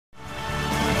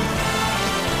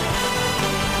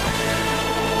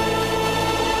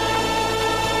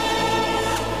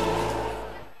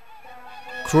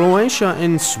Croatia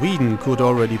and Sweden could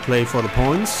already play for the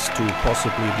points to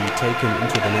possibly be taken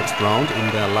into the next round in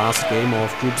their last game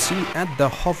of Group C at the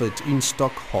Hovet in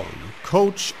Stockholm.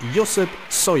 Coach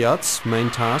EC06's main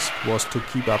task was to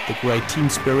keep up the great team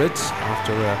spirit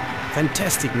after a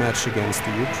fantastic match against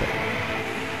the Ukraine.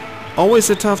 Always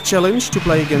a tough challenge to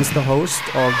play against the host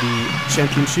of the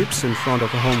championships in front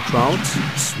of a home crowd.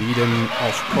 Sweden,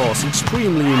 of course,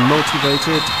 extremely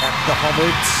motivated at the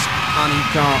Hovet.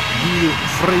 Annika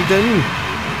Wilfriden.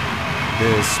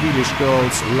 The Swedish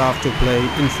girls love to play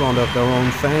in front of their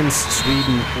own fans.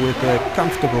 Sweden with a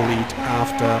comfortable lead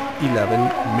after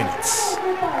 11 minutes.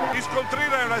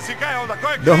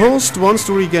 The host wants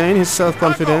to regain his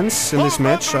self-confidence in this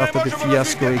match after the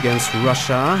fiasco against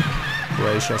Russia.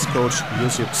 Croatia's coach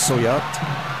EC06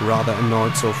 rather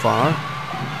annoyed so far.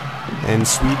 And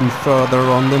Sweden further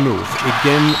on the move.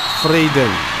 Again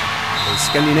Freden. The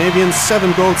Scandinavians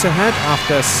 7 goals ahead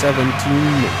after 17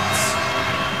 minutes.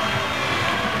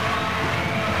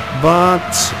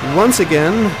 But once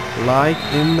again, like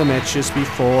in the matches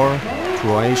before,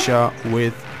 Croatia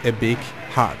with a big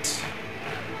heart.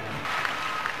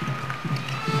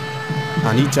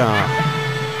 Anita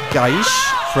Gaish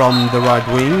from the right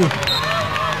wing.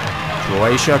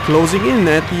 Croatia closing in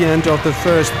at the end of the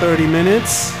first 30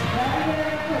 minutes.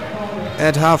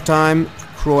 At halftime,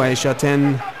 Croatia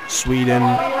 10, Sweden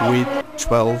with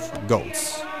 12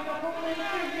 goals.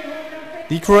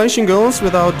 The Croatian goals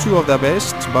without 2 of their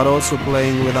best, but also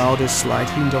playing without a slight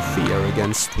hint of fear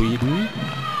against Sweden.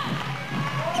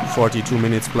 42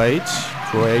 minutes played,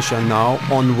 Croatia now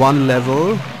on one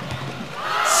level,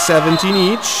 17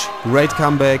 each. Great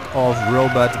comeback of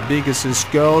Robert Biggus's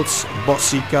girls,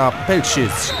 Bosica Pelcic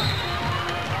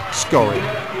scoring.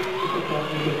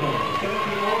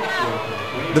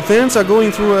 The fans are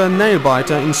going through a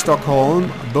nail-biter in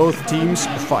Stockholm, both teams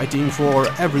fighting for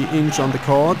every inch on the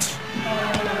court.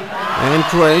 And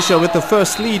Croatia with the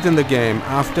first lead in the game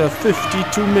after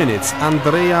 52 minutes.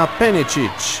 Andrea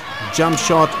Penicic, jump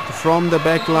shot from the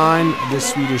back line, the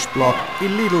Swedish block a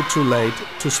little too late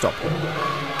to stop him.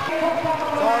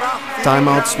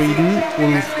 Timeout Sweden,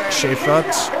 Ulf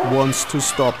Schäfert wants to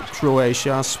stop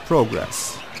Croatia's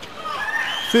progress.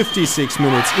 56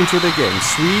 minutes into the game,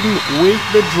 Sweden with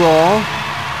the draw,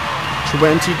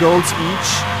 20 goals each,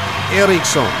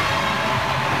 Eriksson.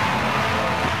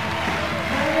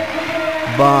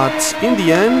 But in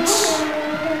the end,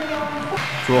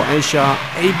 Croatia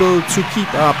able to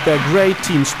keep up their great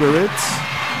team spirit.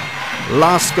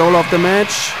 Last goal of the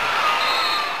match,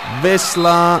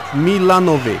 Vesla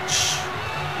Milanovic.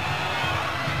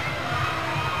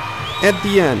 At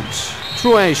the end,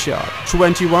 Croatia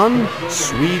 21,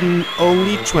 Sweden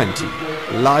only 20.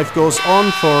 Life goes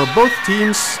on for both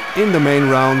teams in the main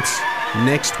round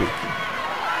next week.